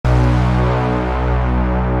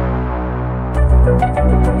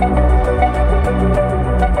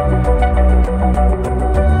Thanks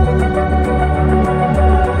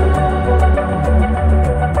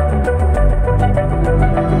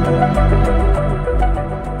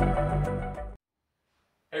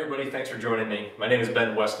for joining me. My name is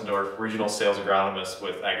Ben Westendorf, Regional Sales Agronomist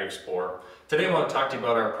with AgXplore. Today I want to talk to you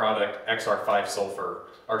about our product XR5 Sulfur,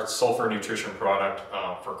 our sulfur nutrition product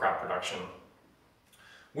for crop production.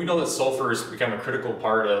 We know that sulfur has become a critical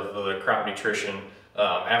part of the crop nutrition.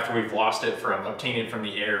 After we've lost it from obtaining it from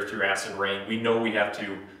the air through acid rain, we know we have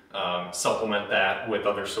to supplement that with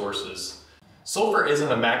other sources. Sulfur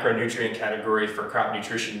isn't a macronutrient category for crop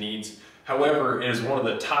nutrition needs. However, it is one of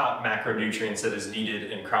the top macronutrients that is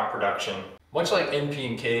needed in crop production. Much like NP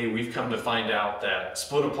and K, we've come to find out that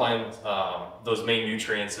split applying those main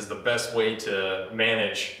nutrients is the best way to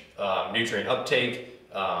manage nutrient uptake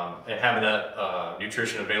and having that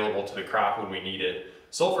nutrition available to the crop when we need it.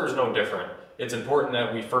 Sulfur is no different. It's important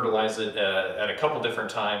that we fertilize it at a couple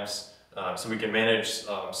different times so we can manage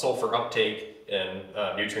sulfur uptake and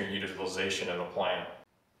nutrient utilization in a plant.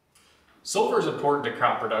 Sulfur is important to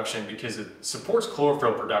crop production because it supports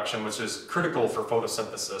chlorophyll production, which is critical for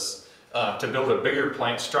photosynthesis to build a bigger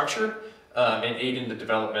plant structure and aid in the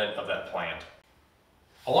development of that plant.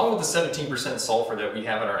 Along with the 17% sulfur that we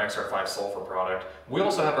have in our XR5 Sulfur product, we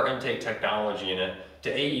also have our NTake Technology in it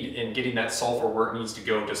to aid in getting that sulfur where it needs to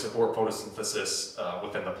go to support photosynthesis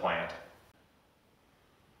within the plant.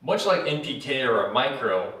 Much like NPK or a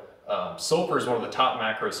micro, sulfur is one of the top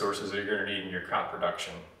macro sources that you're going to need in your crop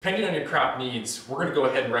production. Depending on your crop needs, we're going to go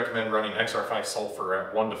ahead and recommend running XR5 Sulfur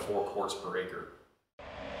at 1 to 4 quarts per acre.